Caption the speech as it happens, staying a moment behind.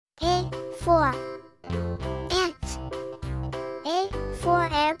for ant. A for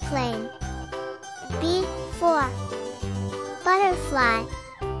airplane. B for butterfly.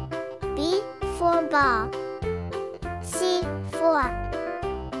 B for ball. C for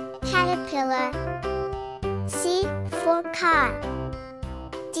caterpillar. C for car.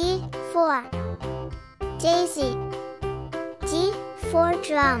 D for daisy. D for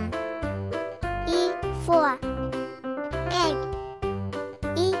drum. E for egg.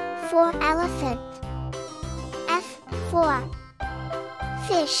 E for elephant. F for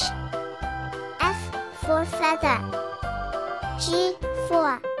fish. F for feather. G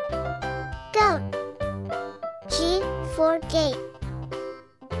for goat. G for gate.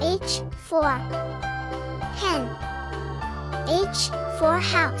 H for hen. H for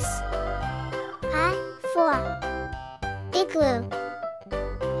house. I for igloo.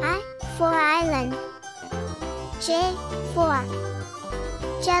 I for island. J for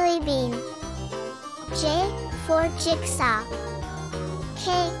jelly bean. J for jigsaw.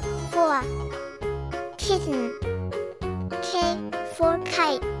 K for kitten. K for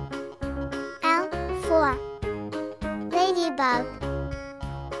kite. L for ladybug.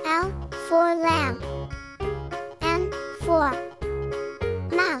 L for lamp. M for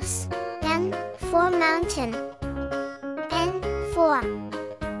mouse. N for mountain. N for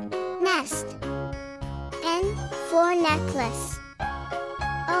nest. N for necklace.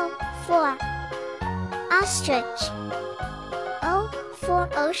 O for ostrich. O for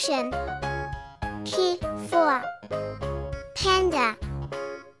ocean. P for panda.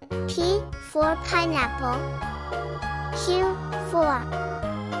 P for pineapple. Q for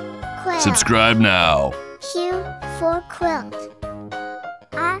quail. Subscribe now. Q for quilt.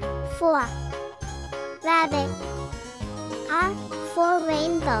 R for rabbit. R for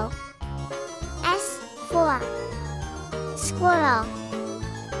rainbow. S for squirrel.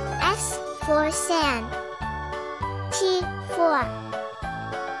 S for sand. T for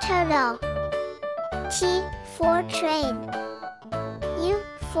turtle. T for train. U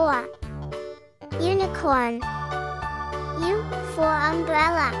for unicorn. U for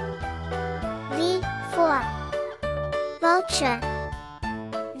umbrella. V for vulture.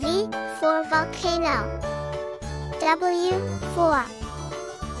 V for volcano. W for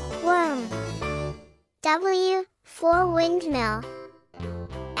worm. W for windmill.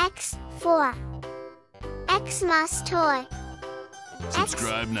 X for Xmas toy.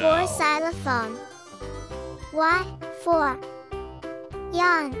 Subscribe X now. for xylophone. Y for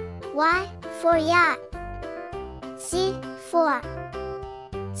yawn. Y for yacht. Z for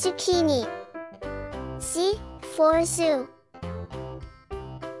zucchini. Z for zoo.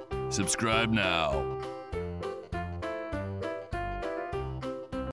 Subscribe now.